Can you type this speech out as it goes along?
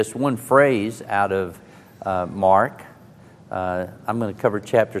Just one phrase out of Mark. I'm going to cover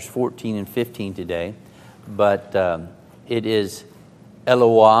chapters 14 and 15 today, but it is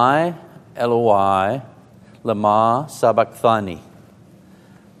Eloi, Eloi, lama sabachthani.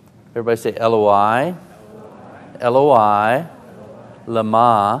 Everybody say Eloi, Eloi,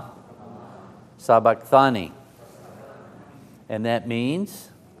 lama sabachthani. And that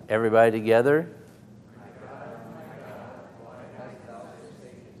means, everybody together?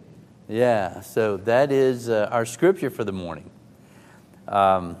 Yeah, so that is our scripture for the morning.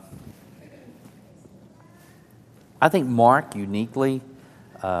 I think Mark uniquely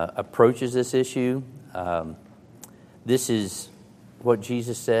approaches this issue. This is what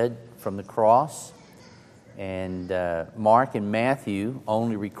Jesus said from the cross. And Mark and Matthew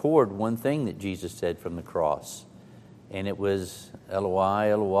only record one thing that Jesus said from the cross. And it was Eloi,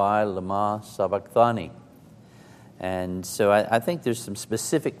 Eloi, lama sabachthani. And so I think there's some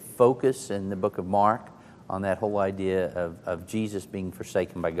specific focus in the book of Mark on that whole idea of Jesus being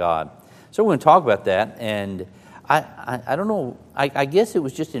forsaken by God. So we're going to talk about that. And I don't know, I guess it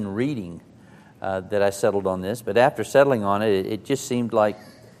was just in reading that I settled on this. But after settling on it, it just seemed like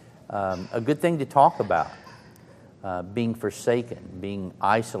a good thing to talk about. Being forsaken, being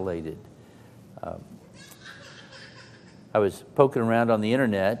isolated. I was poking around on the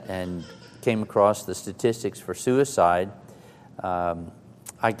internet and came across the statistics for suicide.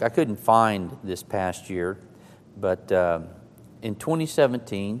 I couldn't find this past year, but in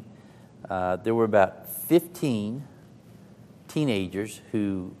 2017, there were about 15 teenagers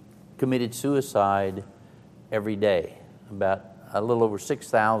who committed suicide every day. About a little over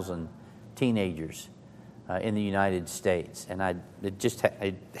 6,000 teenagers in the United States. And I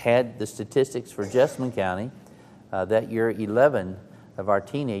had the statistics for Jessamine County. That year, 11 of our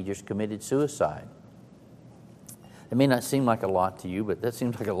teenagers committed suicide. It may not seem like a lot to you, but that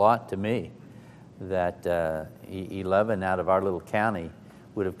seems like a lot to me, that 11 out of our little county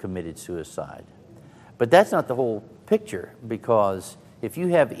would have committed suicide. But that's not the whole picture, because if you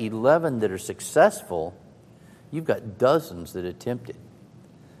have 11 that are successful, you've got dozens that attempted.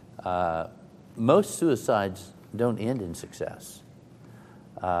 Most suicides don't end in success.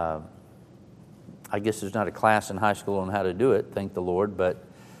 I guess there's not a class in high school on how to do it, thank the Lord. But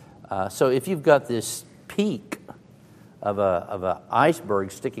so if you've got this peak of a iceberg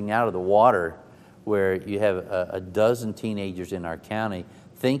sticking out of the water, where you have a dozen teenagers in our county,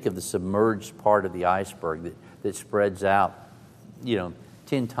 think of the submerged part of the iceberg that spreads out,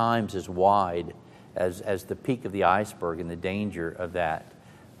 10 times as wide as the peak of the iceberg, and the danger of that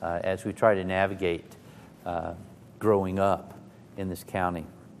as we try to navigate growing up in this county.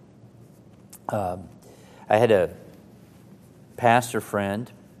 I had a pastor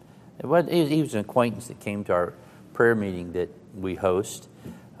friend. He was an acquaintance that came to our prayer meeting that we host.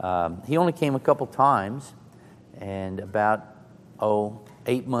 He only came a couple times, and about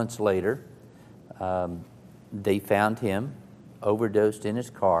 8 months later, they found him overdosed in his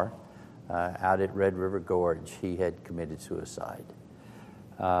car out at Red River Gorge. He had committed suicide.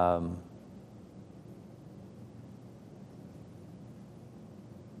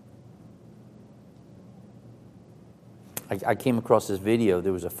 I came across this video.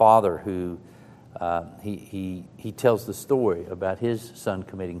 There was a father who he tells the story about his son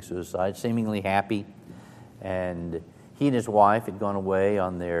committing suicide, seemingly happy, and he and his wife had gone away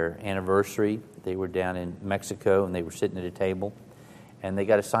on their anniversary. They were down in Mexico, and they were sitting at a table, and they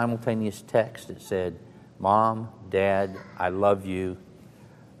got a simultaneous text that said, "Mom, Dad, I love you,"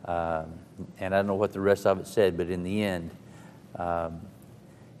 and I don't know what the rest of it said, but in the end,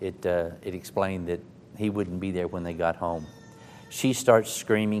 it explained that he wouldn't be there when they got home. She starts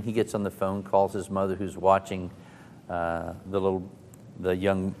screaming. He gets on the phone, calls his mother, who's watching the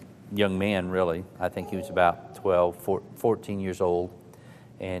young man, really. I think he was about 14 years old.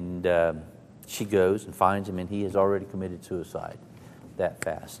 And she goes and finds him, and he has already committed suicide that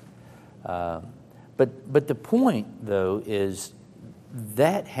fast. But the point, though, is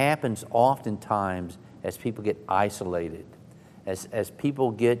that happens oftentimes as people get isolated, as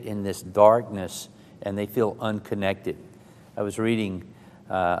people get in this darkness and they feel unconnected. I was reading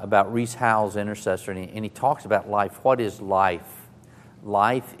about Rees Howells, intercessor, and he talks about life. What is life?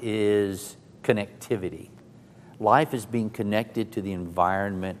 Life is connectivity. Life is being connected to the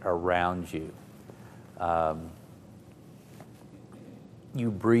environment around you. You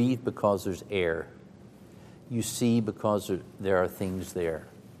breathe because there's air. You see because there are things there.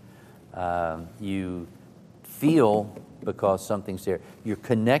 You feel because something's there. You're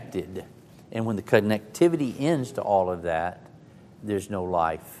connected. And when the connectivity ends to all of that, there's no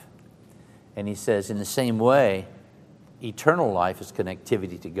life. And he says, in the same way, eternal life is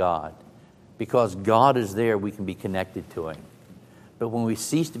connectivity to God. Because God is there, we can be connected to Him. But when we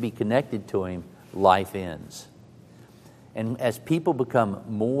cease to be connected to Him, life ends. And as people become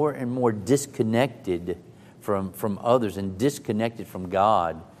more and more disconnected from others and disconnected from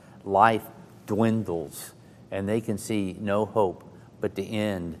God, life dwindles. And they can see no hope but to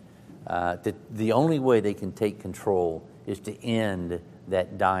end. The only way they can take control is to end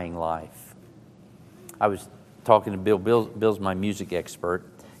that dying life. I was talking to Bill. Bill's my music expert.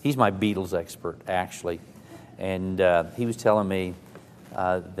 He's my Beatles expert, actually. And he was telling me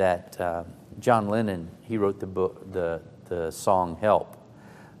that John Lennon, he wrote the song Help.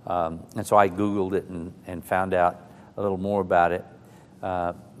 And so I Googled it and found out a little more about it.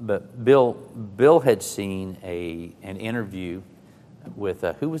 But Bill had seen an interview with,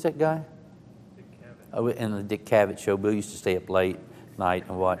 who was that guy? Dick Cavett. Oh, in the Dick Cavett show. Bill used to stay up late night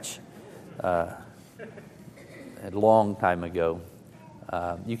and watch a long time ago.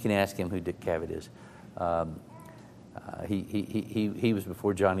 You can ask him who Dick Cavett is. He was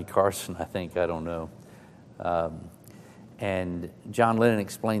before Johnny Carson, I think. I don't know. And John Lennon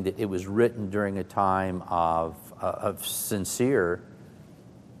explained that it was written during a time of sincere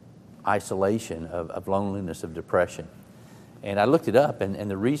isolation, of loneliness, of depression. And I looked it up, and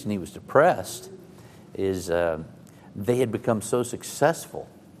the reason he was depressed is they had become so successful.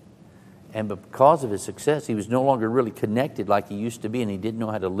 And because of his success, he was no longer really connected like he used to be, and he didn't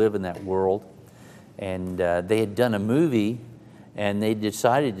know how to live in that world. And they had done a movie, and they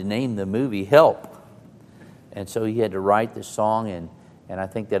decided to name the movie Help. And so he had to write the song, and I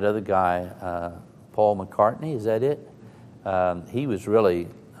think that other guy, Paul McCartney, is that it? He was really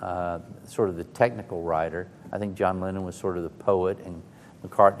sort of the technical writer. I think John Lennon was sort of the poet, and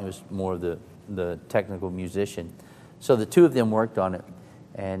McCartney was more of the technical musician. So the two of them worked on it,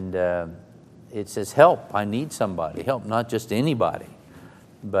 and it says, help, I need somebody. Help, not just anybody.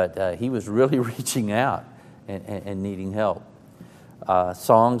 But he was really reaching out and needing help.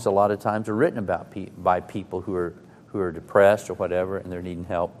 Songs a lot of times are written about by people who are depressed or whatever, and they're needing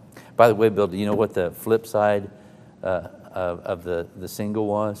help. By the way, Bill, do you know what the flip side of the single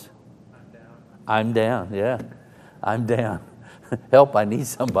was? I'm down, yeah. I'm down. Help, I need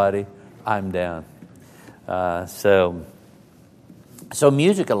somebody. I'm down. So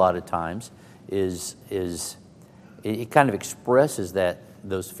music a lot of times is it kind of expresses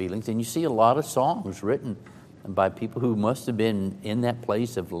those feelings. And you see a lot of songs written by people who must have been in that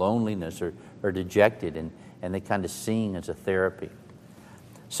place of loneliness or dejected, and they kind of sing as a therapy.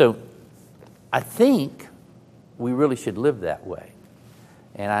 So I think we really should live that way.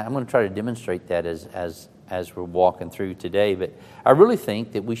 And I'm going to try to demonstrate that as we're walking through today. But I really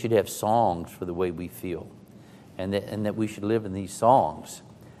think that we should have songs for the way we feel, and that we should live in these songs.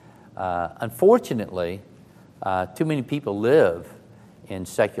 Unfortunately, too many people live in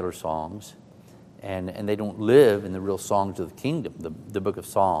secular songs, and they don't live in the real songs of the kingdom, the book of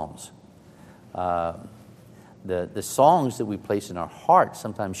Psalms. The songs that we place in our hearts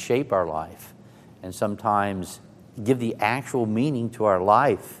sometimes shape our life, and sometimes give the actual meaning to our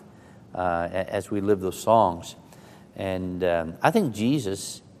life as we live those songs. And I think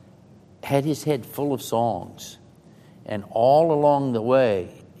Jesus had his head full of songs, and all along the way,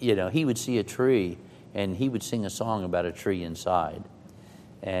 he would see a tree, and he would sing a song about a tree inside.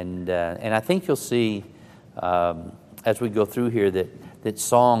 And I think you'll see as we go through here that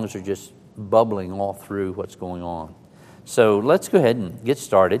songs are just bubbling all through what's going on. So let's go ahead and get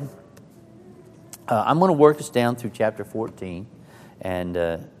started. I'm going to work us down through chapter 14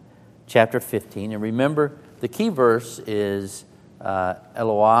 and chapter 15. And remember, the key verse is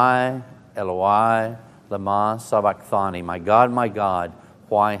Eloi, Eloi, lama sabachthani. My God,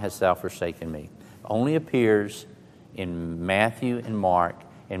 why hast thou forsaken me? Only appears in Matthew and Mark.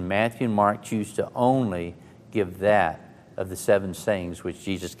 And Matthew and Mark choose to only give that of the 7 sayings which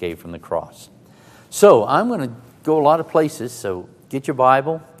Jesus gave from the cross. So I'm going to go a lot of places. So get your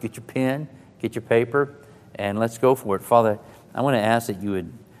Bible, get your pen, get your paper, and let's go for it. Father, I want to ask that you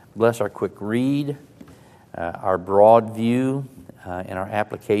would bless our quick read, our broad view, and our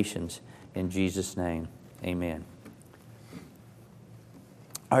applications in Jesus' name. Amen.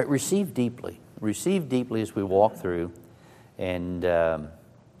 All right, receive deeply. Receive deeply as we walk through. And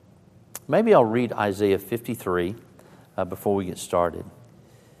maybe I'll read Isaiah 53 before we get started.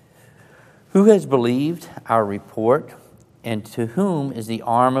 Who has believed our report, and to whom is the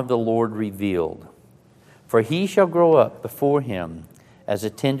arm of the Lord revealed? For he shall grow up before him as a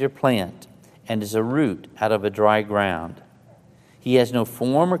tender plant, and as a root out of a dry ground. He has no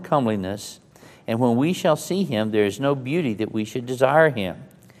form or comeliness, and when we shall see him, there is no beauty that we should desire him.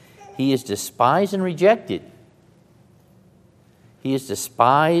 He is despised and rejected, He is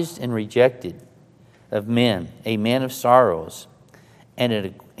despised and rejected of men, a man of sorrows,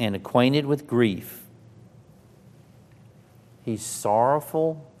 and acquainted with grief. He's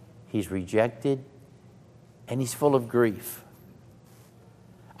sorrowful, he's rejected, and he's full of grief.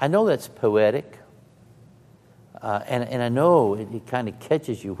 I know that's poetic, and I know it kind of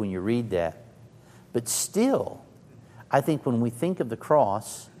catches you when you read that. But still, I think when we think of the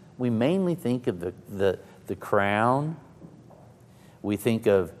cross, we mainly think of the crown, we think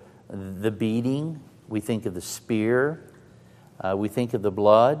of the beating, we think of the spear, we think of the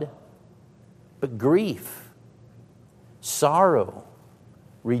blood. But grief, sorrow,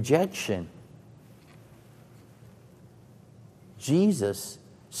 rejection. Jesus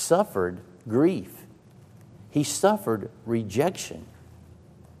suffered grief. He suffered rejection.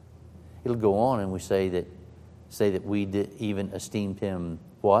 It'll go on and we say that we even esteemed him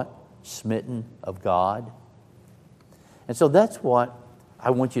what? Smitten of God. And so that's what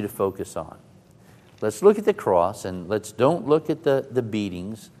I want you to focus on. Let's look at the cross, and let's don't look at the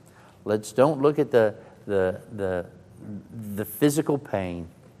beatings. Let's don't look at the physical pain,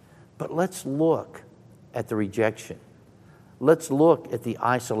 but let's look at the rejection. Let's look at the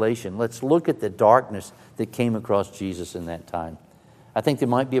isolation. Let's look at the darkness that came across Jesus in that time. I think there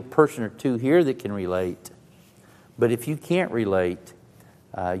might be a person or two here that can relate. But if you can't relate,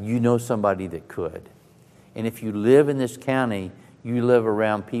 you know somebody that could. And if you live in this county, you live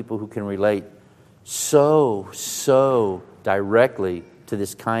around people who can relate so directly to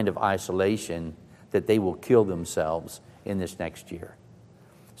this kind of isolation that they will kill themselves in this next year.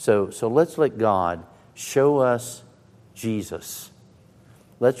 So let's let God show us Jesus.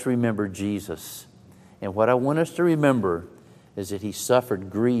 Let's remember Jesus. And what I want us to remember is that he suffered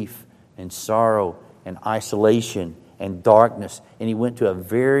grief and sorrow and isolation and darkness. And he went to a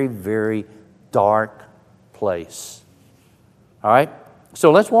very, very dark place. All right?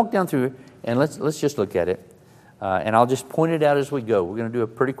 So let's walk down through it and let's just look at it. And I'll just point it out as we go. We're going to do a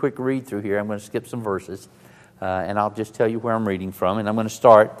pretty quick read through here. I'm going to skip some verses. And I'll just tell you where I'm reading from. And I'm going to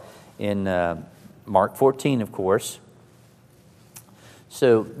start in Mark 14, of course.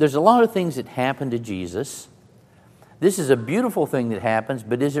 So there's a lot of things that happen to Jesus. This is a beautiful thing that happens,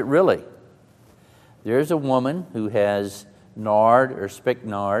 but is it really? There's a woman who has nard or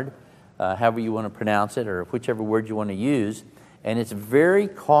spikenard, however you want to pronounce it, or whichever word you want to use, and it's very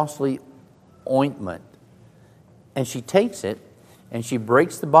costly ointment. And she takes it, and she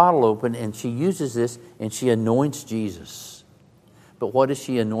breaks the bottle open, and she uses this, and she anoints Jesus. But what is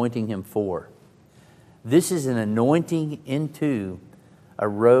she anointing him for? This is an anointing into a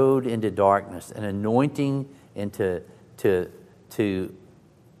road into darkness, an anointing into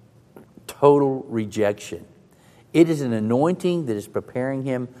total rejection. It is an anointing that is preparing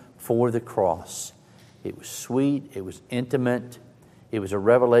him for the cross. It was sweet, it was intimate, it was a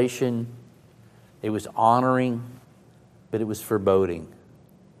revelation, it was honoring, but it was foreboding.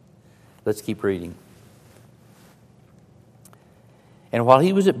 Let's keep reading. And while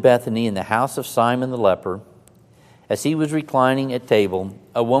he was at Bethany in the house of Simon the leper, as he was reclining at table,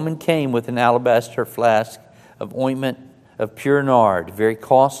 a woman came with an alabaster flask of ointment of pure nard, very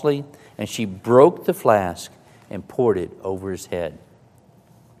costly, and she broke the flask and poured it over his head.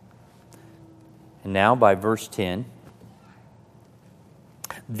 And now by verse 10,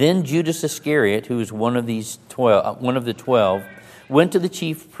 then Judas Iscariot, who was one of the 12, went to the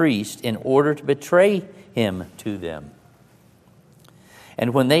chief priest in order to betray him to them.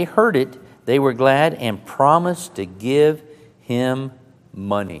 And when they heard it, they were glad and promised to give him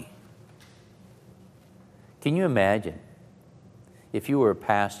money. Can you imagine if you were a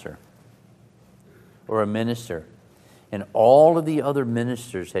pastor or a minister and all of the other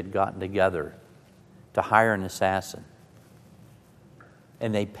ministers had gotten together to hire an assassin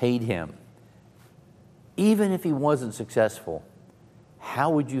and they paid him, even if he wasn't successful,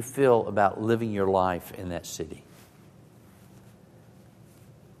 how would you feel about living your life in that city?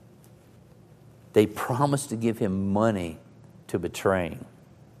 They promised to give him money to betray him.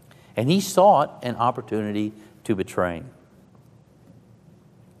 And he sought an opportunity to betray him.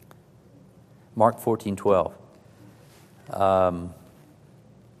 Mark 14:12.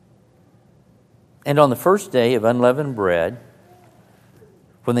 And on the first day of unleavened bread,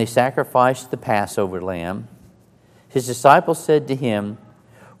 when they sacrificed the Passover lamb, his disciples said to him,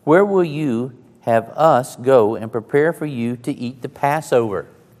 "Where will you have us go and prepare for you to eat the Passover?"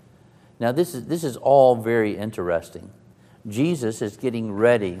 Now this is all very interesting. Jesus is getting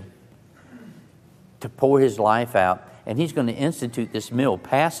ready to pour his life out, and he's going to institute this meal,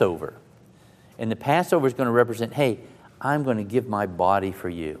 Passover. And the Passover is going to represent, hey, I'm going to give my body for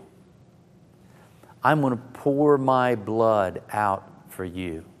you. I'm going to pour my blood out for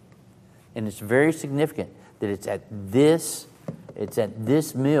you. And it's very significant that it's at this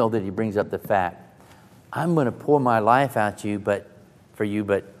meal that he brings up the fact. I'm going to pour my life out to you, but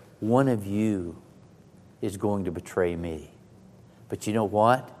one of you is going to betray me. But you know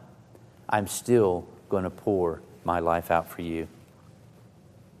what? I'm still going to pour my life out for you.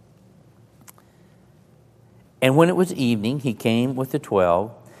 And when it was evening, he came with the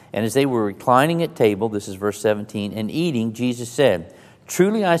 12, and as they were reclining at table, this is verse 17, and eating, Jesus said,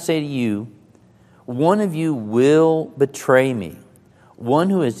 "Truly I say to you, one of you will betray me, one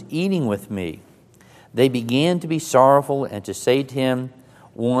who is eating with me." They began to be sorrowful and to say to him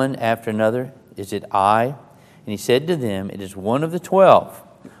one after another, "Is it I?" And he said to them, "It is one of the 12,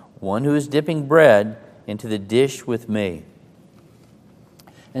 one who is dipping bread into the dish with me."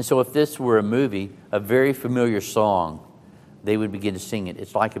 And so if this were a movie, a very familiar song, they would begin to sing it.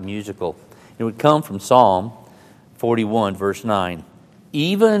 It's like a musical. It would come from Psalm 41, verse 9.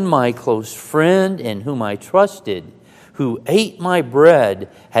 "Even my close friend in whom I trusted, who ate my bread,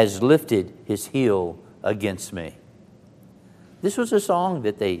 has lifted his heel against me." This was a song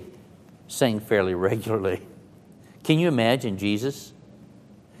that they sang fairly regularly. Can you imagine Jesus?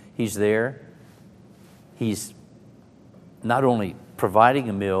 He's there. He's not only providing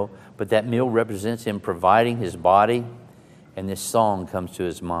a meal, but that meal represents him providing his body, and this song comes to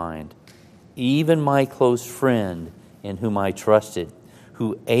his mind. "Even my close friend in whom I trusted,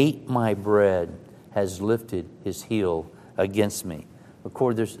 who ate my bread, has lifted his heel against me." Of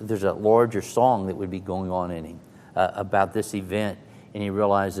course, there's a larger song that would be going on in him about this event, and he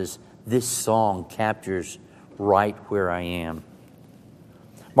realizes this song captures right where I am.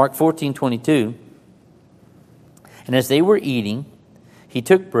 Mark 14:22, "And as they were eating, he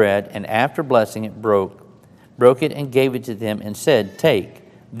took bread, and after blessing it, broke it and gave it to them and said, 'Take,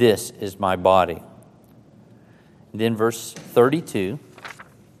 this is my body.'" And then verse 32,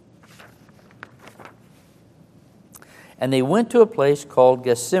 "And they went to a place called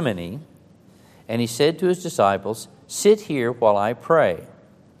Gethsemane, and he said to his disciples, 'Sit here while I pray.'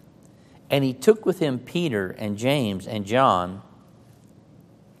 And he took with him Peter and James and John."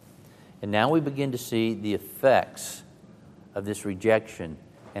 And now we begin to see the effects of this rejection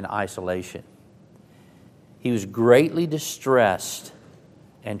and isolation. "He was greatly distressed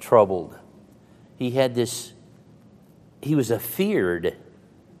and troubled." He was afeared,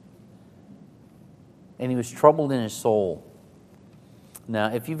 and he was troubled in his soul. Now,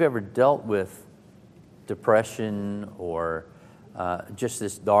 if you've ever dealt with depression or just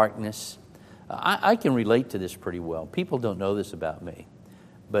this darkness, I can relate to this pretty well. People don't know this about me,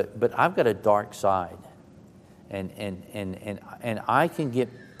 but I've got a dark side, and I can get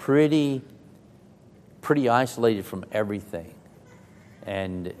pretty isolated from everything,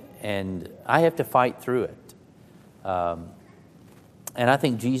 and I have to fight through it. And I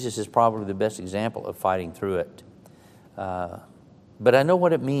think Jesus is probably the best example of fighting through it. But I know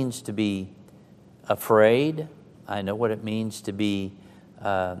what it means to be afraid. I know what it means to be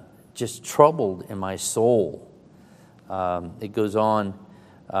just troubled in my soul. It goes on.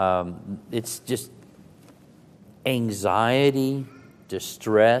 It's just anxiety,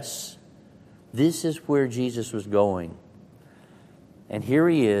 distress. This is where Jesus was going. And here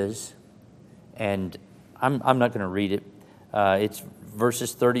he is, and I'm not going to read it. It's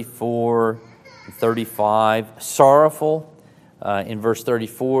verses 34 and 35. Sorrowful in verse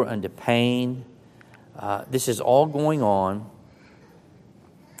 34 unto pain. This is all going on.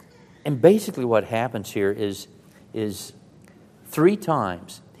 And basically what happens here is 3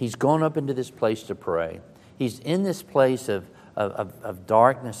 times he's gone up into this place to pray. He's in this place of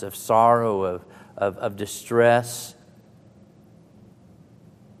darkness, of sorrow, of distress.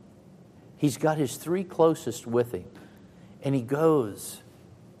 He's got his 3 closest with him. And he goes.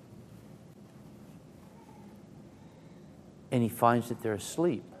 And he finds that they're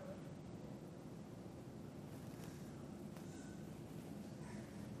asleep.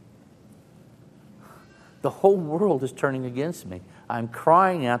 The whole world is turning against me. I'm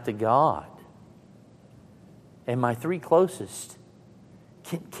crying out to God. And my 3 closest,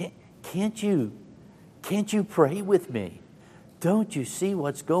 can't you pray with me? Don't you see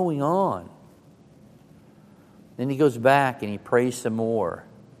what's going on? Then he goes back and he prays some more.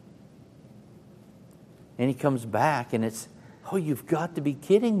 And he comes back and it's, oh, you've got to be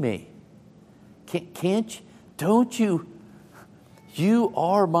kidding me. Don't you? You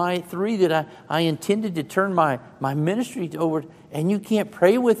are my 3 that I intended to turn my ministry over, and you can't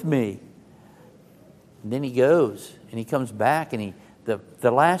pray with me. And then he goes and he comes back, and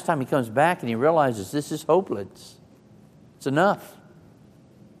the last time he comes back and he realizes this is hopeless. It's enough.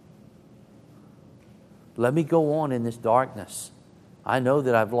 Let me go on in this darkness. I know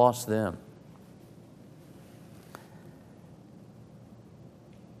that I've lost them.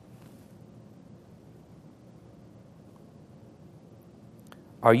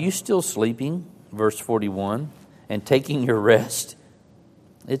 Are you still sleeping? Verse 41. And taking your rest?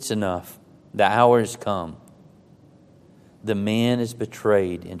 It's enough. The hour has come. The man is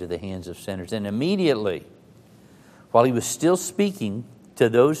betrayed into the hands of sinners. And immediately, while he was still speaking to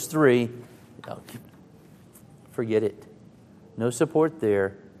those three, forget it. No support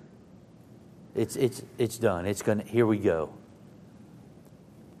there. It's done. Here we go.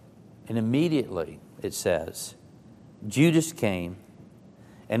 And immediately, it says, Judas came,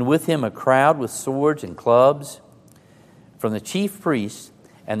 and with him a crowd with swords and clubs from the chief priests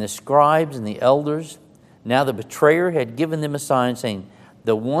and the scribes and the elders. Now the betrayer had given them a sign saying,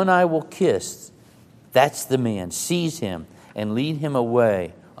 the one I will kiss, that's the man. Seize him and lead him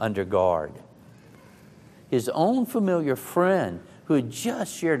away under guard. His own familiar friend who had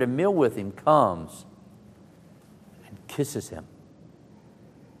just shared a meal with him comes and kisses him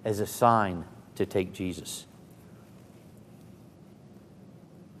as a sign to take Jesus.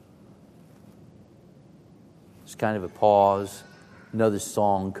 It's kind of a pause. Another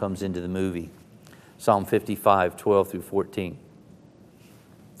song comes into the movie. Psalm 55, 12 through 14.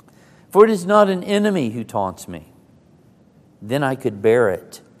 For it is not an enemy who taunts me, then I could bear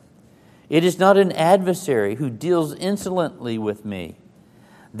it. It is not an adversary who deals insolently with me,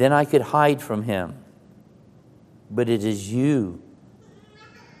 then I could hide from him. But it is you.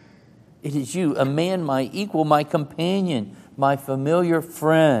 It is you, a man, my equal, my companion, my familiar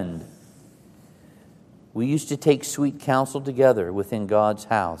friend. We used to take sweet counsel together within God's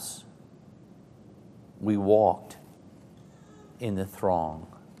house. We walked in the throng.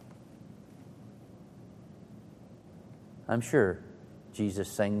 I'm sure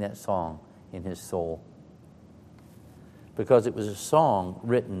Jesus sang that song in his soul, because it was a song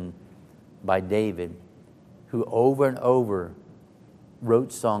written by David, who over and over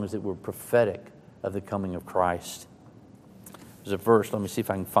wrote songs that were prophetic of the coming of Christ. There's a verse, let me see if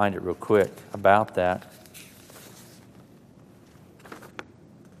I can find it real quick, about that.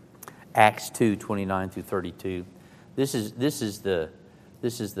 Acts 2, 29 through 32. This is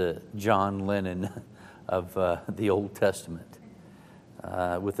the John Lennon of the Old Testament,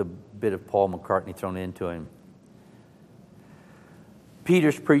 with a bit of Paul McCartney thrown into him.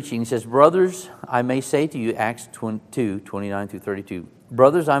 Peter's preaching. He says, brothers, I may say to you, Acts 2, 29 through 32,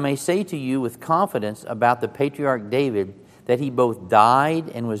 brothers, I may say to you with confidence about the patriarch David, that he both died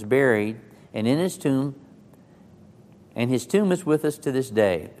and was buried, and in his tomb, and his tomb is with us to this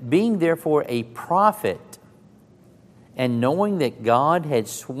day. Being therefore a prophet, and knowing that God had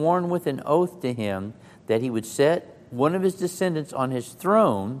sworn with an oath to him that he would set one of his descendants on his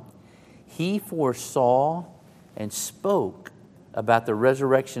throne, he foresaw and spoke about the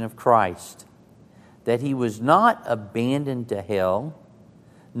resurrection of Christ, that he was not abandoned to hell,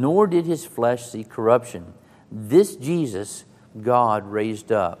 nor did his flesh see corruption. This Jesus God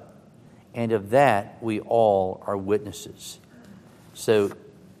raised up, and of that we all are witnesses. So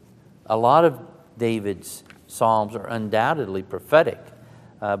a lot of David's psalms are undoubtedly prophetic,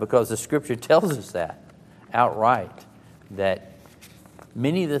 because the Scripture tells us that outright, that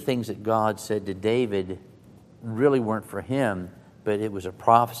many of the things that God said to David really weren't for him, but it was a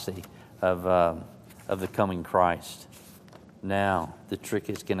prophecy of the coming Christ. Now, the trick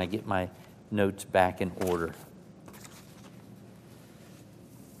is, can I get my notes back in order?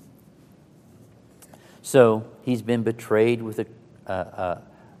 So, he's been betrayed with a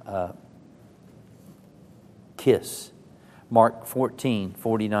kiss. Mark 14,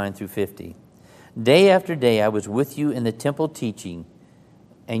 49 through 50. Day after day I was with you in the temple teaching,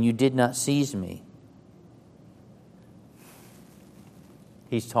 and you did not seize me.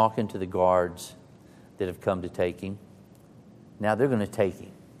 He's talking to the guards that have come to take him. Now they're going to take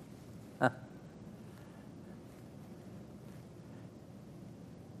him.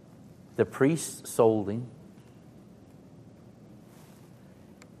 The priests sold him.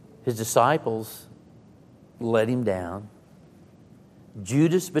 His disciples let him down.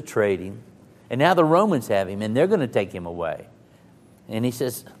 Judas betrayed him. And now the Romans have him, and they're going to take him away. And he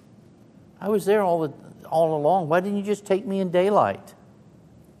says, I was there all along. Why didn't you just take me in daylight?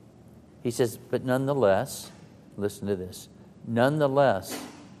 He says, but nonetheless, listen to this, nonetheless,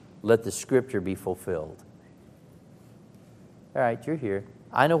 let the Scripture be fulfilled. All right, you're here.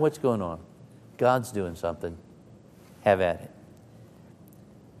 I know what's going on. God's doing something. Have at it.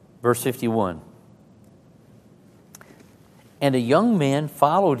 Verse 51. And a young man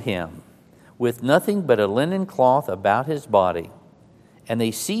followed him with nothing but a linen cloth about his body, and they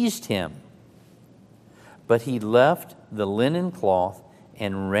seized him. but he left the linen cloth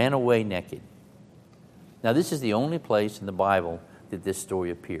and ran away naked. Now, this is the only place in the Bible that this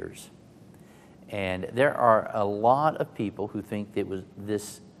story appears. And there are a lot of people who think that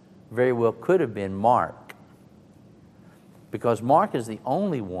this very well could have been Mark, because Mark is the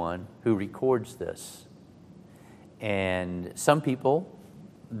only one who records this. And some people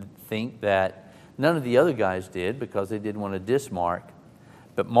think that none of the other guys did because they didn't want to diss Mark,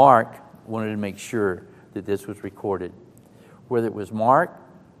 but Mark wanted to make sure that this was recorded. Whether it was Mark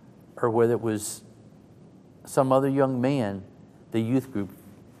or whether it was some other young man, the youth group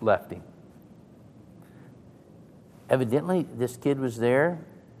left him. Evidently, this kid was there,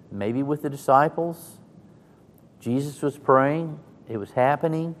 maybe with the disciples. Jesus was praying. It was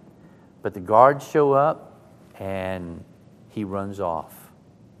happening. But the guards show up, and he runs off.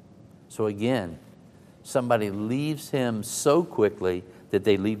 So again, somebody leaves him so quickly that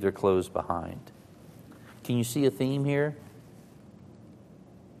they leave their clothes behind. Can you see a theme here?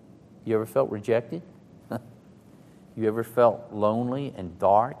 You ever felt rejected? You ever felt lonely and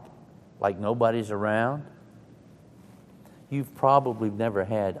dark, like nobody's around? You've probably never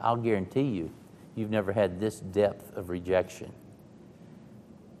had, I'll guarantee you've never had this depth of rejection,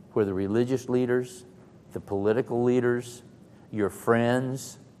 where the religious leaders, the political leaders, your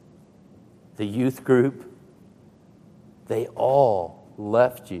friends, the youth group, they all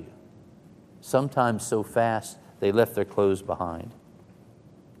left you. Sometimes so fast, they left their clothes behind.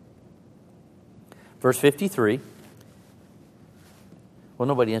 Verse 53. Well,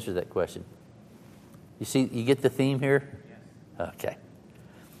 nobody answered that question. You see, you get the theme here? Okay.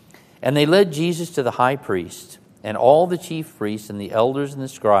 And they led Jesus to the high priest, and all the chief priests and the elders and the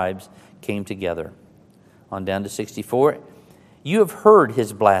scribes came together. On down to 64. You have heard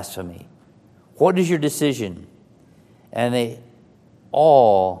his blasphemy. What is your decision? And they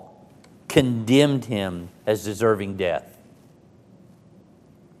all condemned him as deserving death.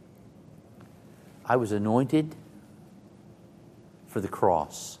 I was anointed for the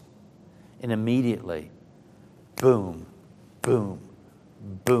cross. And immediately, boom, boom,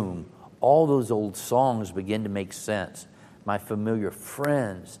 boom. All those old songs begin to make sense. My familiar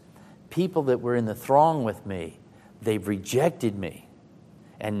friends, people that were in the throng with me, they've rejected me.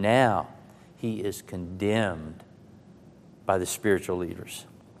 And now he is condemned by the spiritual leaders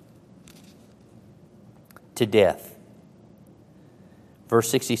to death. Verse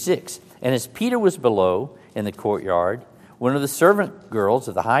 66. And as Peter was below in the courtyard, one of the servant girls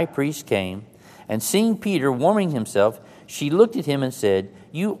of the high priest came, and seeing Peter warming himself, she looked at him and said,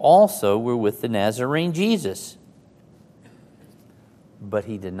 You also were with the Nazarene Jesus. But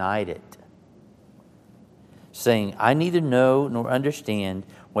he denied it, saying, I neither know nor understand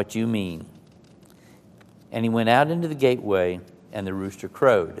what you mean. And he went out into the gateway, and the rooster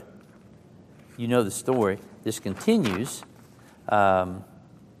crowed. You know the story. This continues down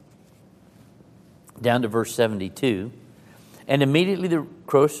to verse 72. And immediately the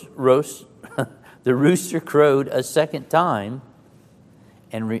rooster crowed a second time,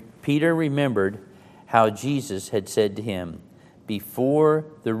 and Peter remembered how Jesus had said to him, Before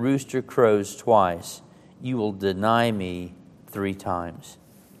the rooster crows twice, you will deny me 3 times.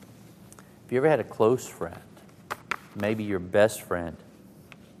 Have you ever had a close friend, maybe your best friend,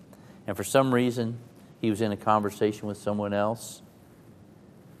 and for some reason he was in a conversation with someone else,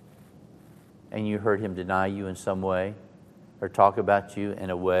 and you heard him deny you in some way, or talk about you in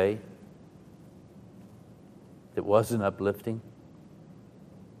a way that wasn't uplifting?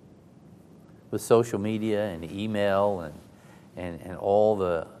 With social media and email and all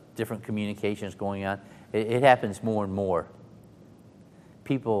the different communications going on, it happens more and more.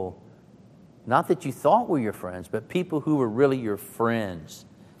 People, not that you thought were your friends, but people who were really your friends,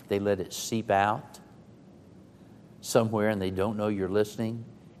 they let it seep out somewhere and they don't know you're listening,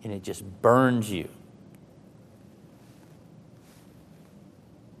 and it just burns you.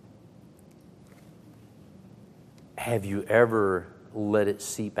 Have you ever let it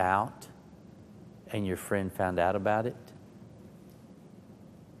seep out and your friend found out about it?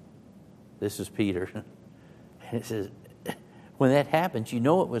 This is Peter. And it says, when that happens, you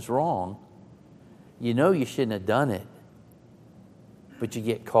know it was wrong. You know you shouldn't have done it. But you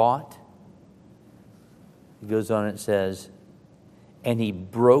get caught. It goes on and says, and he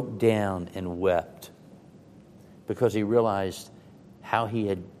broke down and wept because he realized how he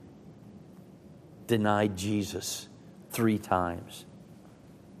had denied Jesus 3 times.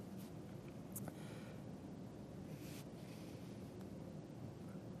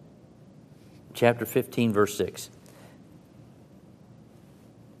 Chapter 15, verse 6.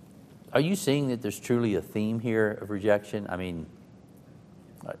 Are you seeing that there's truly a theme here of rejection? I mean,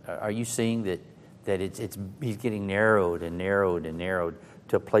 are you seeing that that he's getting narrowed and narrowed and narrowed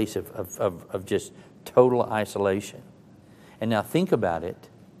to a place of just total isolation. And now think about it.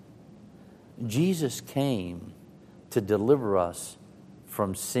 Jesus came to deliver us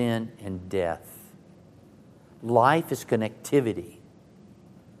from sin and death. Life is connectivity.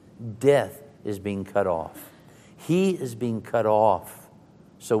 Death is being cut off. He is being cut off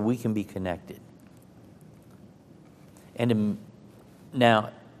so we can be connected. And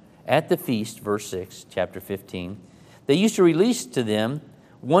now, at the feast, verse 6, chapter 15, they used to release to them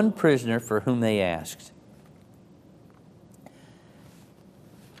one prisoner for whom they asked.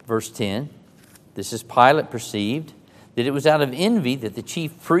 Verse 10, this is Pilate perceived that it was out of envy that the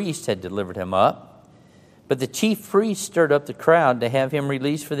chief priest had delivered him up. But the chief priest stirred up the crowd to have him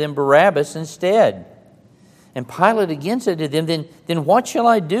release for them Barabbas instead. And Pilate again said to them, Then what shall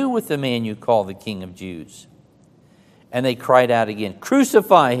I do with the man you call the King of Jews? And they cried out again,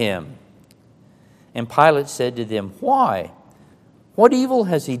 Crucify him! And Pilate said to them, Why? What evil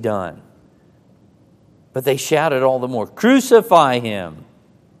has he done? But they shouted all the more, Crucify him!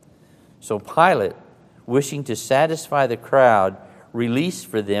 So Pilate, wishing to satisfy the crowd, released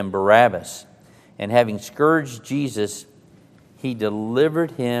for them Barabbas. And having scourged Jesus, he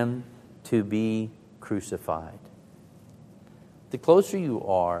delivered him to be crucified. The closer you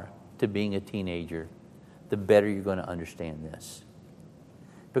are to being a teenager, the better you're going to understand this.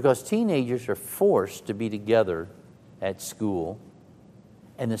 Because teenagers are forced to be together at school,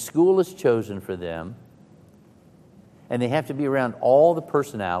 and the school is chosen for them, and they have to be around all the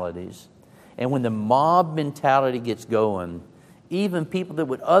personalities. And when the mob mentality gets going, even people that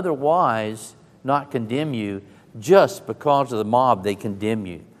would otherwise not condemn you, just because of the mob, they condemn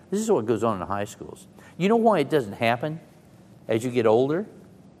you. This is what goes on in high schools. You know why it doesn't happen as you get older?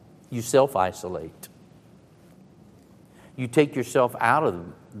 You self-isolate. You take yourself out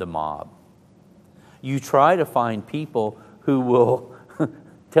of the mob. You try to find people who will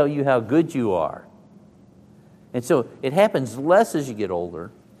tell you how good you are. And so it happens less as you get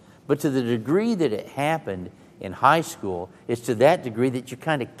older, but to the degree that it happened in high school, it's to that degree that you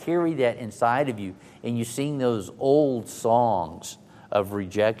kind of carry that inside of you, and you sing those old songs of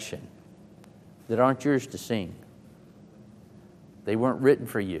rejection that aren't yours to sing. They weren't written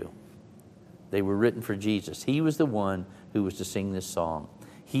for you. They were written for Jesus. He was the one who was to sing this song.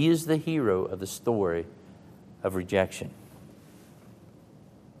 He is the hero of the story of rejection.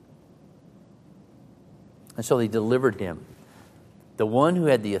 And so they delivered him. The one who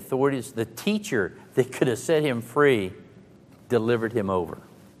had the authorities, the teacher that could have set him free, delivered him over.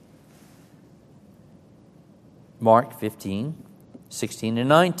 Mark 15, 16 and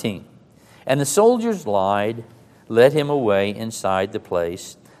 19. And the soldiers led him away inside the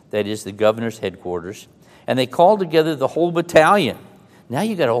place, that is the governor's headquarters, and they called together the whole battalion. Now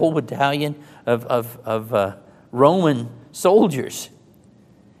you got a whole battalion of Roman soldiers.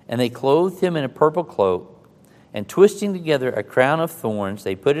 And they clothed him in a purple cloak, and twisting together a crown of thorns,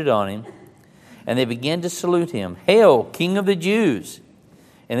 they put it on him, and they began to salute him, Hail, King of the Jews!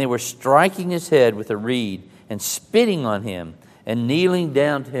 And they were striking his head with a reed, and spitting on him, and kneeling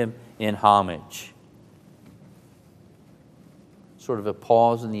down to him in homage. Sort of a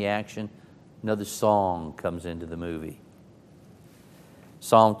pause in the action. Another song comes into the movie.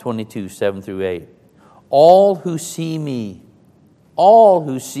 Psalm 22, 7 through 8. All who see me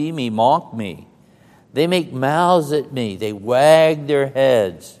mock me. They make mouths at me. They wag their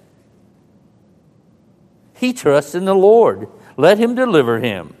heads. He trusts in the Lord. Let him deliver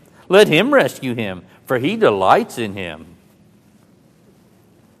him. Let him rescue him, for he delights in him.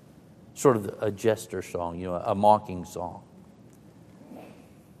 Sort of a jester song, a mocking song.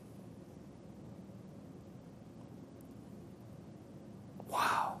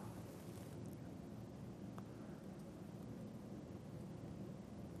 Wow.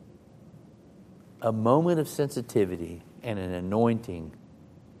 A moment of sensitivity and an anointing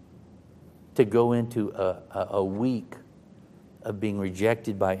to go into a week of being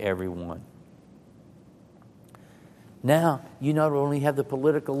rejected by everyone. Now, you not only have the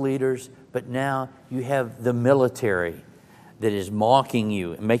political leaders, but now you have the military that is mocking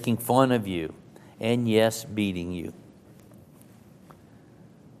you and making fun of you, and yes, beating you.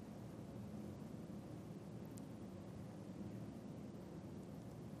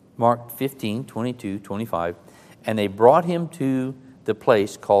 Mark 15, 22, 25. And they brought him to the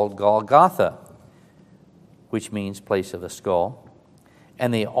place called Golgotha, which means place of a skull.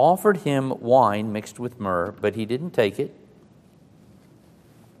 And they offered him wine mixed with myrrh, but he didn't take it.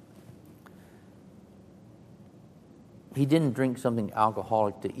 He didn't drink something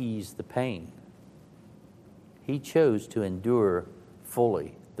alcoholic to ease the pain. He chose to endure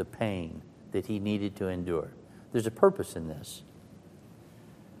fully the pain that he needed to endure. There's a purpose in this.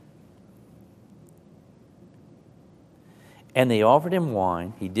 And they offered him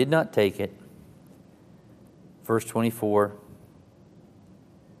wine. He did not take it. Verse 24.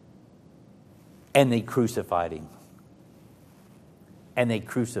 And they crucified him. And they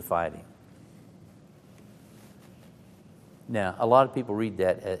crucified him. Now, a lot of people read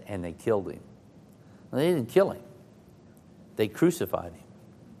that and they killed him. They didn't kill him. They crucified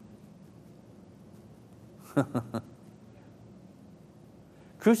him.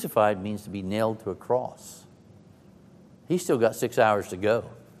 Crucified means to be nailed to a cross. He's still got 6 hours to go.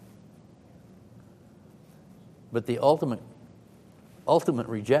 But the ultimate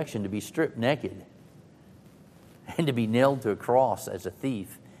rejection, to be stripped naked and to be nailed to a cross as a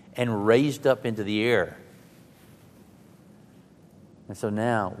thief and raised up into the air. And so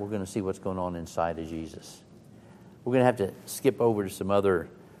now we're going to see what's going on inside of Jesus. We're going to have to skip over to some other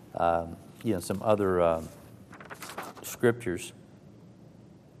scriptures.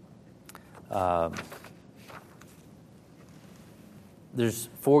 There's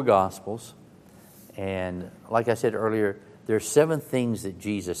 4 Gospels, and like I said earlier, there are 7 things that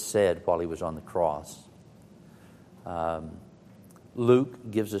Jesus said while he was on the cross.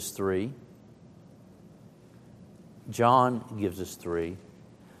 Luke gives us 3. John gives us 3.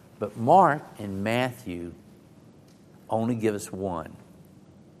 But Mark and Matthew only give us 1.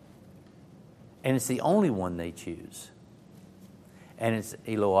 And it's the only one they choose. And it's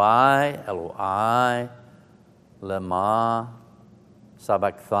Eloi, Eloi, lema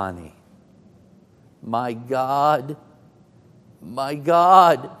sabachthani. My God,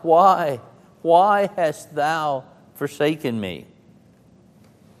 why? Why hast thou forsaken me?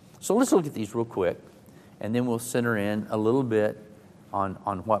 So let's look at these real quick, and then we'll center in a little bit on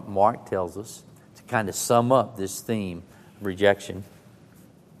what Mark tells us to kind of sum up this theme of rejection.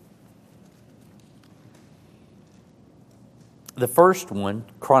 The first one,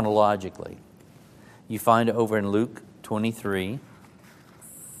 chronologically, you find it over in Luke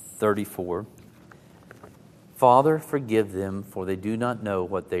 23:34. Father, forgive them, for they do not know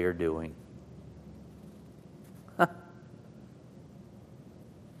what they are doing.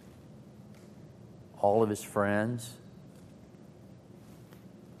 All of his friends.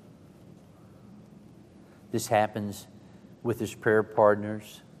 This happens with his prayer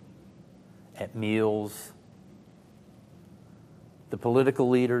partners, at meals, the political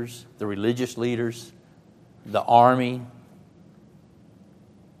leaders, the religious leaders, the army,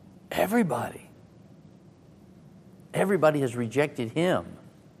 everybody. Everybody has rejected him.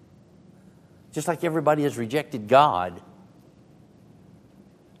 Just like everybody has rejected God.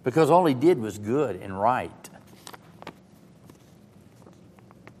 Because all he did was good and right.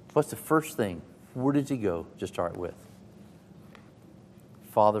 What's the first thing? Where does he go to start with?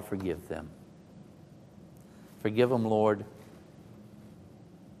 Father, forgive them. Forgive them, Lord.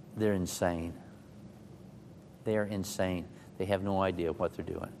 They're insane. They are insane. They have no idea what they're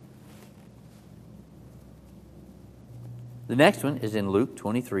doing. The next one is in Luke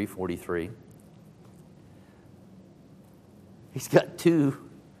 23:43. He's got 2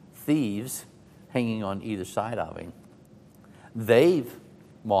 thieves hanging on either side of him. They've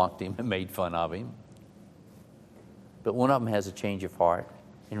mocked him and made fun of him. But one of them has a change of heart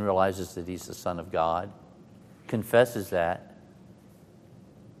and realizes that he's the Son of God, confesses that,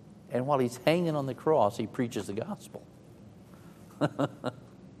 and while he's hanging on the cross, he preaches the gospel.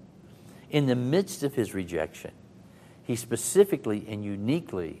 In the midst of his rejection, he specifically and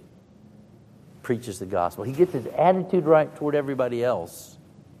uniquely preaches the gospel. He gets his attitude right toward everybody else.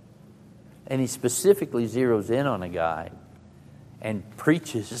 And he specifically zeroes in on a guy and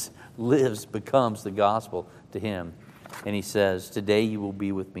preaches, lives, becomes the gospel to him. And he says, today you will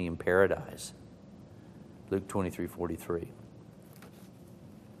be with me in paradise. Luke 23:43.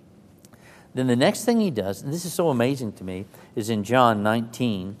 Then the next thing he does, and this is so amazing to me, is in John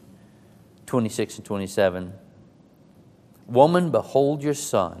 19:26 and 27. Woman, behold your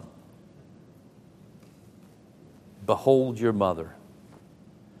son. Behold your mother.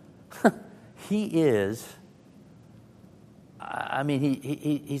 He is, I mean,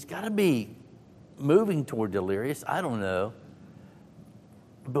 he's got to be moving toward delirious. I don't know.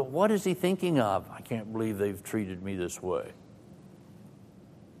 But what is he thinking of? I can't believe they've treated me this way.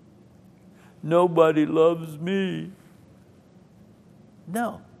 Nobody loves me.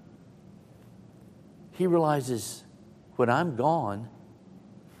 No. He realizes when I'm gone,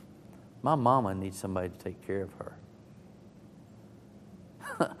 my mama needs somebody to take care of her.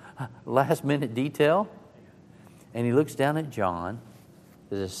 Last minute detail. And he looks down at John,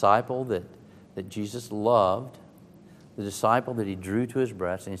 the disciple that Jesus loved, the disciple that he drew to his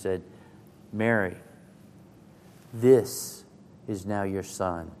breast, and he said, Mary, this is now your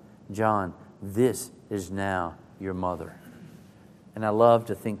son. John, this is now your mother. And I love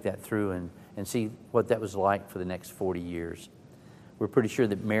to think that through and see what that was like for the next 40 years. We're pretty sure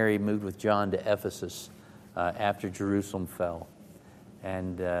that Mary moved with John to Ephesus after Jerusalem fell,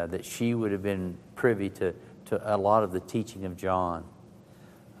 and that she would have been privy to a lot of the teaching of John,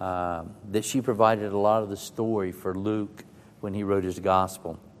 that she provided a lot of the story for Luke when he wrote his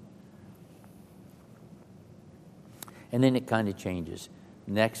gospel. And then it kind of changes.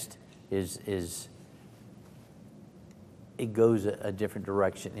 Next is it goes a different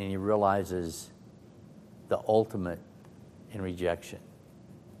direction, and he realizes the ultimate in rejection.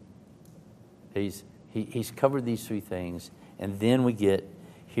 He's covered these three things, and then we get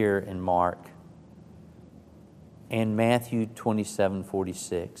here in Mark and Matthew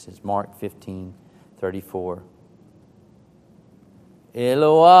 27:46. It's Mark 15:34.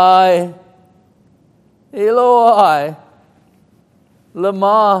 Eloi, Eloi,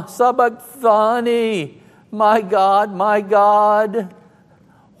 lama sabachthani. My God,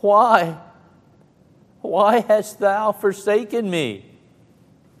 why hast thou forsaken me?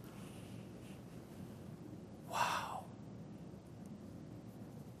 Wow.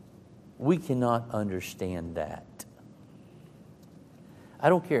 We cannot understand that. I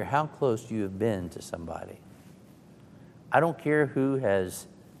don't care how close you have been to somebody. I don't care who has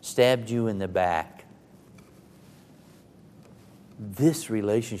stabbed you in the back. This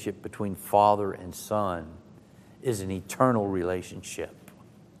relationship between father and son is an eternal relationship.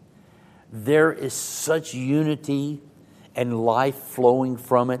 There is such unity and life flowing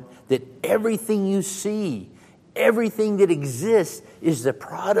from it that everything you see, everything that exists is the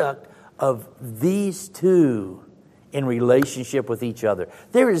product of these two in relationship with each other.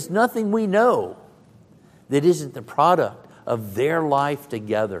 There is nothing we know that isn't the product of their life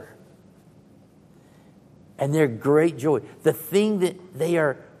together and their great joy. The thing that they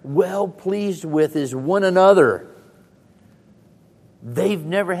are well pleased with is one another. They've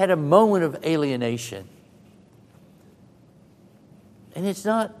never had a moment of alienation. And it's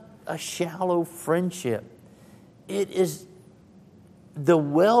not a shallow friendship. It is the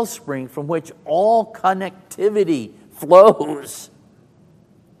wellspring from which all connectivity flows.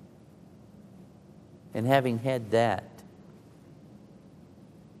 And having had that,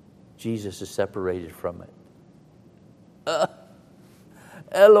 Jesus is separated from it.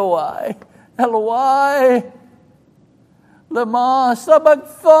 Eloi, Eloi, lama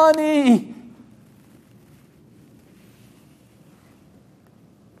sabachthani.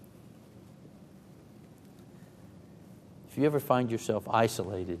 If you ever find yourself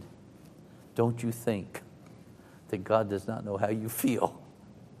isolated, don't you think that God does not know how you feel.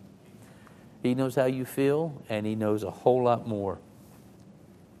 He knows how you feel, and He knows a whole lot more.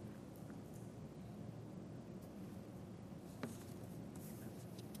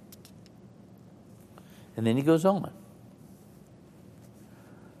 And then He goes on.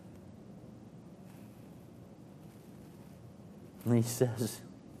 And He says,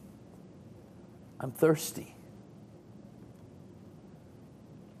 I'm thirsty.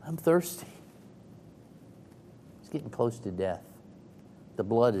 I'm thirsty. He's getting close to death. The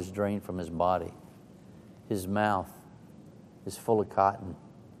blood is drained from his body. His mouth is full of cotton.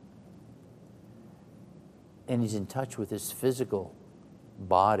 And he's in touch with his physical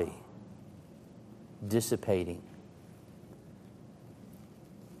body dissipating.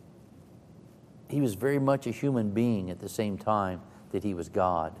 He was very much a human being at the same time that he was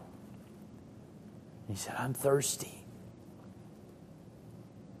God. He said, I'm thirsty.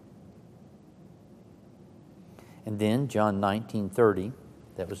 And then John 19:30,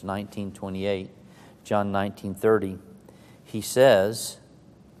 that was 19:28, John 19:30, he says,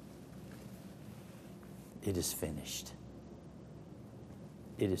 it is finished.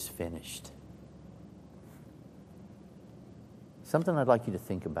 It is finished. Something I'd like you to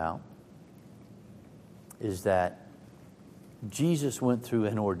think about is that Jesus went through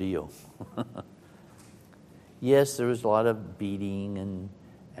an ordeal. Yes, there was a lot of beating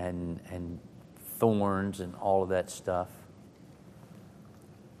and thorns and all of that stuff.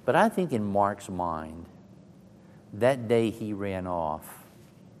 But I think in Mark's mind, that day he ran off,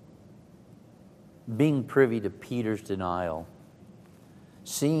 being privy to Peter's denial,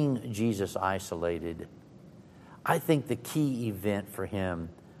 seeing Jesus isolated, I think the key event for him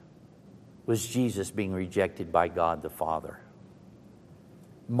was Jesus being rejected by God the Father.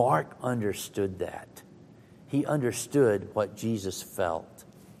 Mark understood that. He understood what Jesus felt,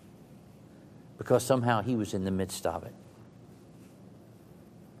 because somehow he was in the midst of it.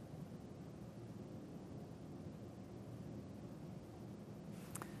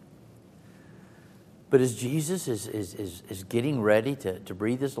 But as Jesus is getting ready to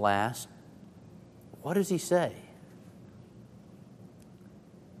breathe his last, what does he say?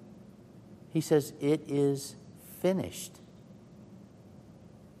 He says, "It is finished."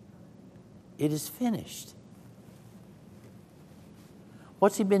 It is finished.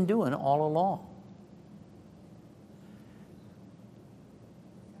 What's he been doing all along?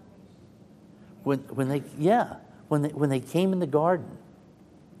 When they came in the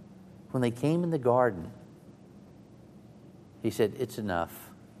garden, he said, "It's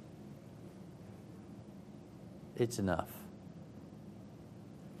enough. It's enough.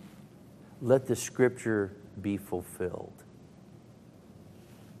 Let the scripture be fulfilled."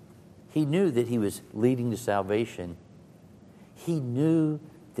 He knew that he was leading to salvation. He knew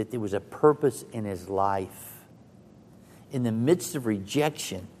that there was a purpose in his life. In the midst of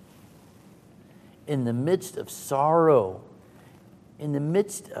rejection, in the midst of sorrow, in the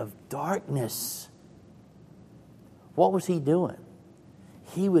midst of darkness, what was he doing?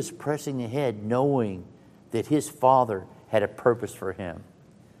 He was pressing ahead, knowing that his Father had a purpose for him.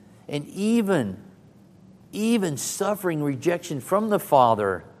 And even suffering rejection from the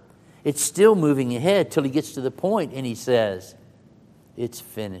Father, it's still moving ahead till he gets to the point and he says, "It's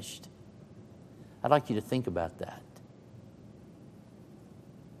finished." I'd like you to think about that.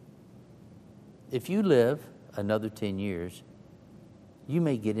 If you live another 10 years, you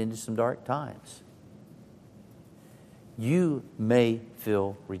may get into some dark times. You may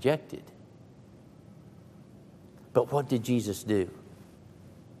feel rejected. But what did Jesus do?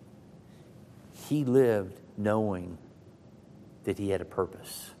 He lived knowing that he had a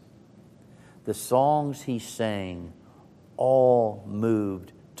purpose. The songs he sang all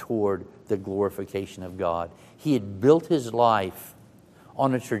moved toward the glorification of God. He had built his life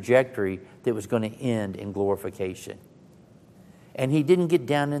on a trajectory that was going to end in glorification. And he didn't get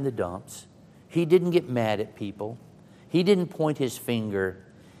down in the dumps. He didn't get mad at people. He didn't point his finger.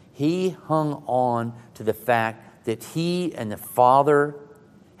 He hung on to the fact that he and the Father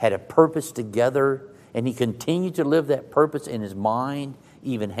had a purpose together, and he continued to live that purpose in his mind,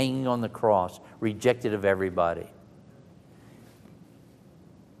 even hanging on the cross, rejected of everybody.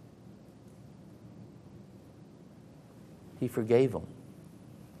 He forgave them.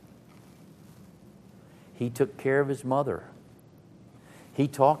 He took care of his mother. He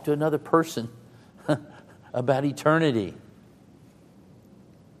talked to another person about eternity.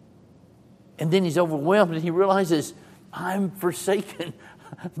 And then he's overwhelmed and he realizes, I'm forsaken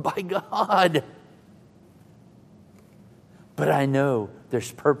by God. But I know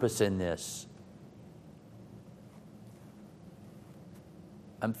there's purpose in this.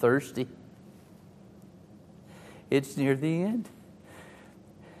 I'm thirsty. It's near the end.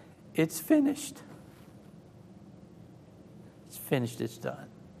 It's finished. It's finished. It's done.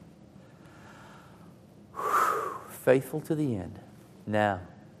 Whew. Faithful to the end. Now,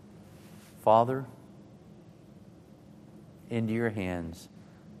 Father, into your hands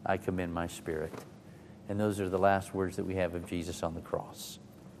I commend my spirit. And those are the last words that we have of Jesus on the cross.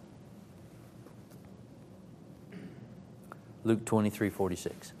 Luke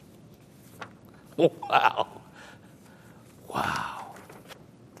 23:46. Wow. Wow.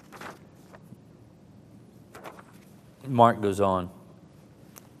 Mark goes on.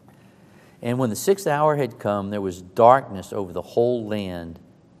 And when the 6th hour had come, there was darkness over the whole land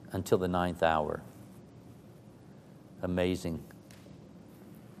until the 9th hour. Amazing.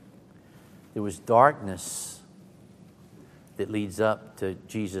 There was darkness that leads up to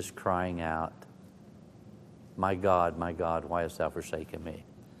Jesus crying out, my God, why hast thou forsaken me?"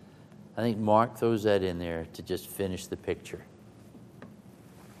 I think Mark throws that in there to just finish the picture.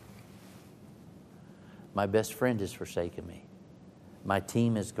 My best friend has forsaken me. My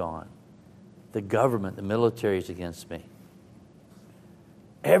team is gone. The government, the military is against me.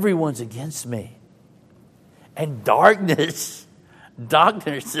 Everyone's against me. And darkness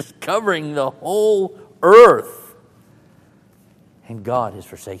is covering the whole earth. And God has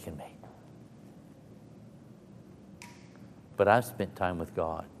forsaken me. But I've spent time with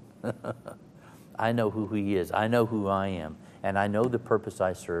God. I know who He is. I know who I am. And I know the purpose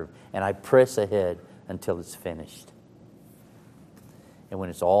I serve. And I press ahead until it's finished. And when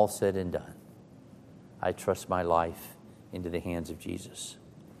it's all said and done, I trust my life into the hands of Jesus.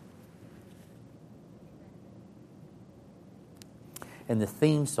 And the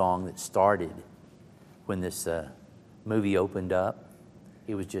theme song that started when this movie opened up,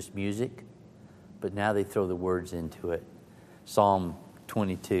 it was just music, but now they throw the words into it. Psalm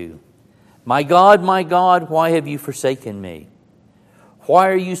 22. My God, why have you forsaken me? Why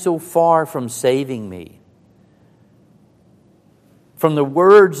are you so far from saving me? from the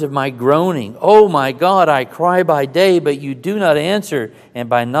words of my groaning. Oh my God, I cry by day, but you do not answer, and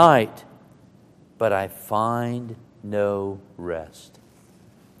by night, but I find no rest.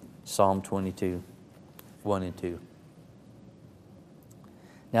 Psalm 22, 1 and 2.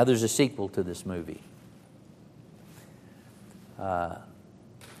 Now there's a sequel to this movie. And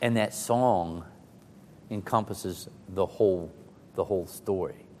that song encompasses the whole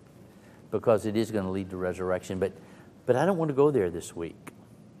story, because it is going to lead to resurrection. But I don't want to go there this week.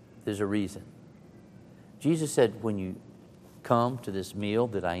 There's a reason. Jesus said, when you come to this meal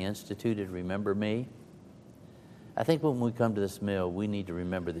that I instituted, remember me. I think when we come to this meal, we need to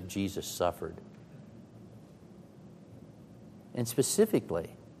remember that Jesus suffered. And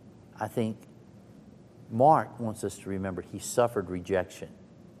specifically, I think Mark wants us to remember he suffered rejection.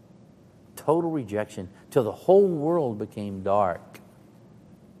 Total rejection, till the whole world became dark.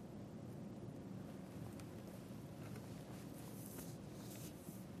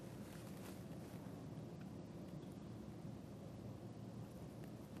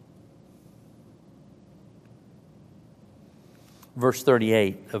 Verse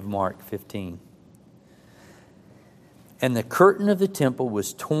 38 of Mark 15. And the curtain of the temple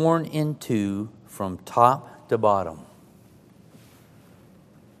was torn in two from top to bottom.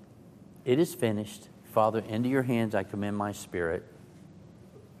 It is finished. Father, into your hands I commend my spirit.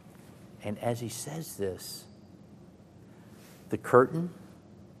 And as he says this, the curtain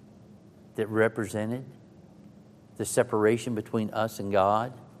that represented the separation between us and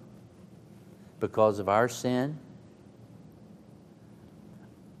God because of our sin,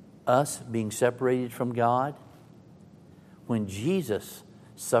 us being separated from God, when Jesus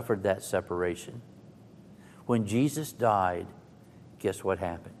suffered that separation, when Jesus died, guess what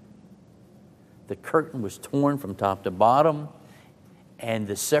happened? The curtain was torn from top to bottom, and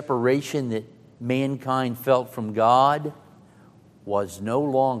the separation that mankind felt from God was no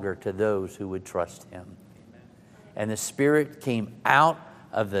longer to those who would trust him. And the Spirit came out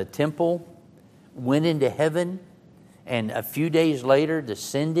of the temple, went into heaven, and a few days later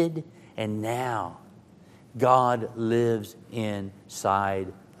descended, and now God lives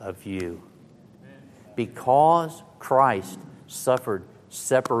inside of you. Because Christ suffered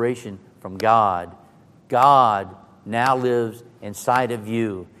separation from God, God now lives inside of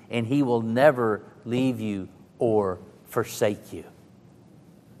you, and he will never leave you or forsake you.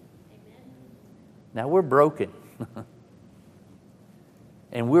 Now we're broken,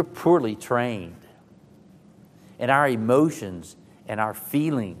 and we're poorly trained, and our emotions and our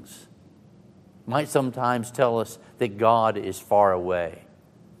feelings might sometimes tell us that God is far away.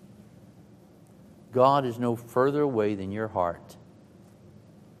 God is no further away than your heart.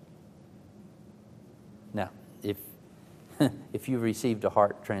 Now, if you received a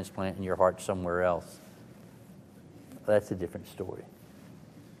heart transplant and your heart's somewhere else, that's a different story.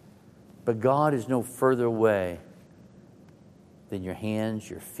 But God is no further away than your hands,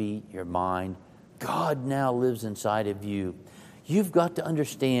 your feet, your mind. God now lives inside of you. You've got to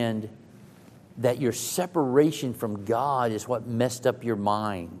understand that your separation from God is what messed up your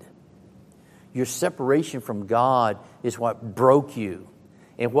mind. Your separation from God is what broke you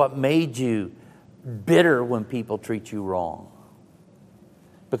and what made you bitter when people treat you wrong.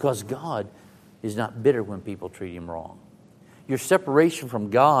 Because God is not bitter when people treat him wrong. Your separation from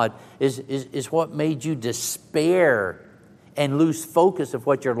God is what made you despair and lose focus of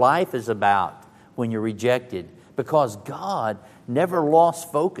what your life is about when you're rejected. Because God never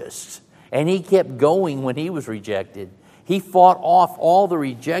lost focus, and he kept going when he was rejected. He fought off all the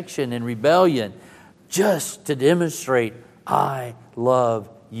rejection and rebellion just to demonstrate, I love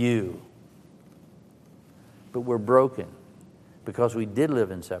you. But we're broken because we did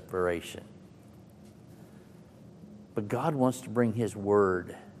live in separation. But God wants to bring his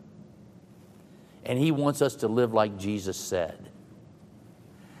word. And he wants us to live like Jesus said.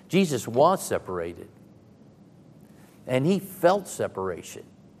 Jesus was separated. And he felt separation.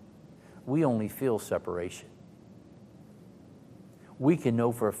 We only feel separation. We can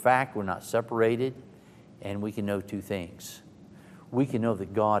know for a fact we're not separated, and we can know two things. We can know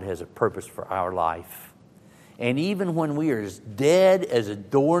that God has a purpose for our life. And even when we are as dead as a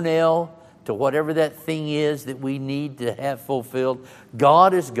doornail to whatever that thing is that we need to have fulfilled,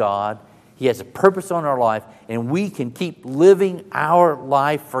 God is God. He has a purpose on our life, and we can keep living our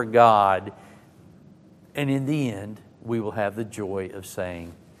life for God. And in the end, we will have the joy of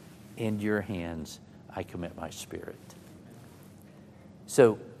saying, into your hands I commit my spirit.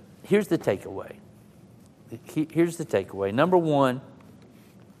 So here's the takeaway. Here's the takeaway. Number one,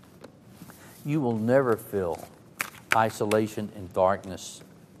 you will never feel isolation and darkness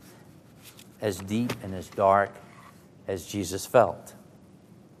as deep and as dark as Jesus felt.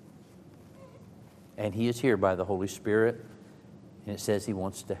 And He is here by the Holy Spirit, and it says He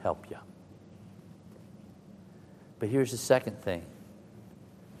wants to help you. But here's the second thing.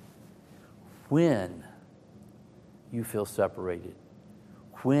 When you feel separated,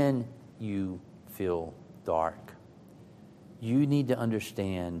 when you feel dark, you need to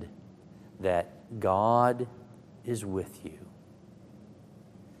understand that God is with you.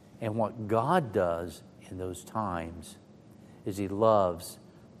 And what God does in those times is He loves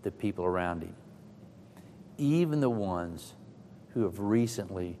the people around Him, even the ones who have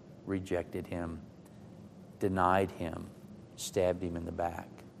recently rejected Him, denied Him, stabbed Him in the back.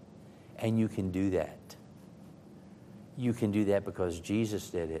 And you can do that. You can do that because Jesus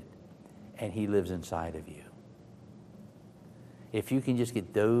did it, and He lives inside of you. If you can just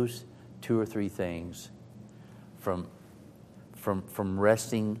get those 2 or 3 things from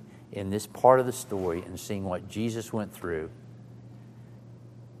resting in this part of the story and seeing what Jesus went through,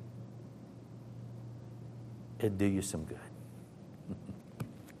 it'd do you some good.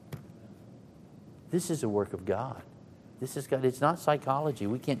 This is a work of God. This is God. It's not psychology.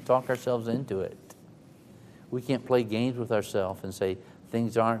 We can't talk ourselves into it. We can't play games with ourselves and say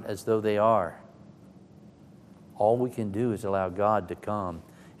things aren't as though they are. All we can do is allow God to come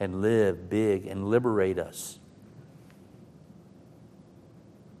and live big and liberate us.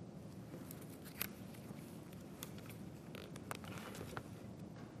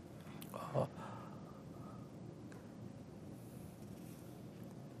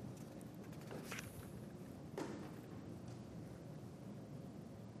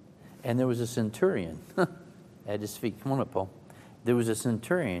 And there was a centurion at His feet. Come on up, Paul. There was a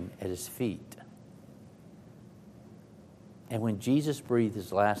centurion at His feet. And when Jesus breathed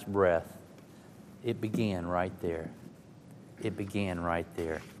His last breath, it began right there. It began right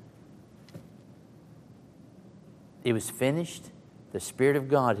there. It was finished. The Spirit of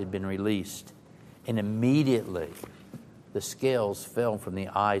God had been released. And immediately, the scales fell from the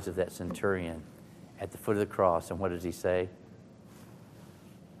eyes of that centurion at the foot of the cross. And what does he say?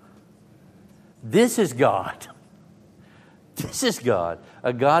 This is God. This is God.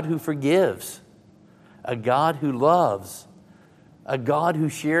 A God who forgives. A God who loves. A God who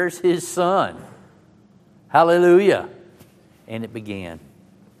shares His Son. Hallelujah. And it began.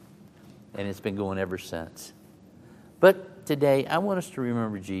 And it's been going ever since. But today, I want us to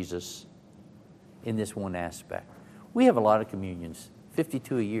remember Jesus in this one aspect. We have a lot of communions,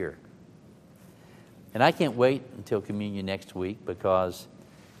 52 a year. And I can't wait until communion next week because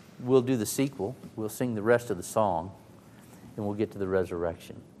we'll do the sequel. We'll sing the rest of the song, and we'll get to the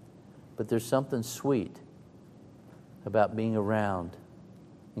resurrection. But there's something sweet about being around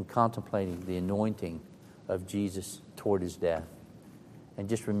and contemplating the anointing of Jesus toward His death, and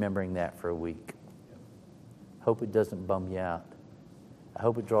just remembering that for a week. Hope it doesn't bum you out. I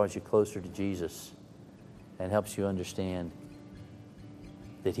hope it draws you closer to Jesus and helps you understand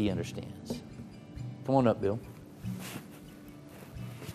that He understands. Come on up, Bill.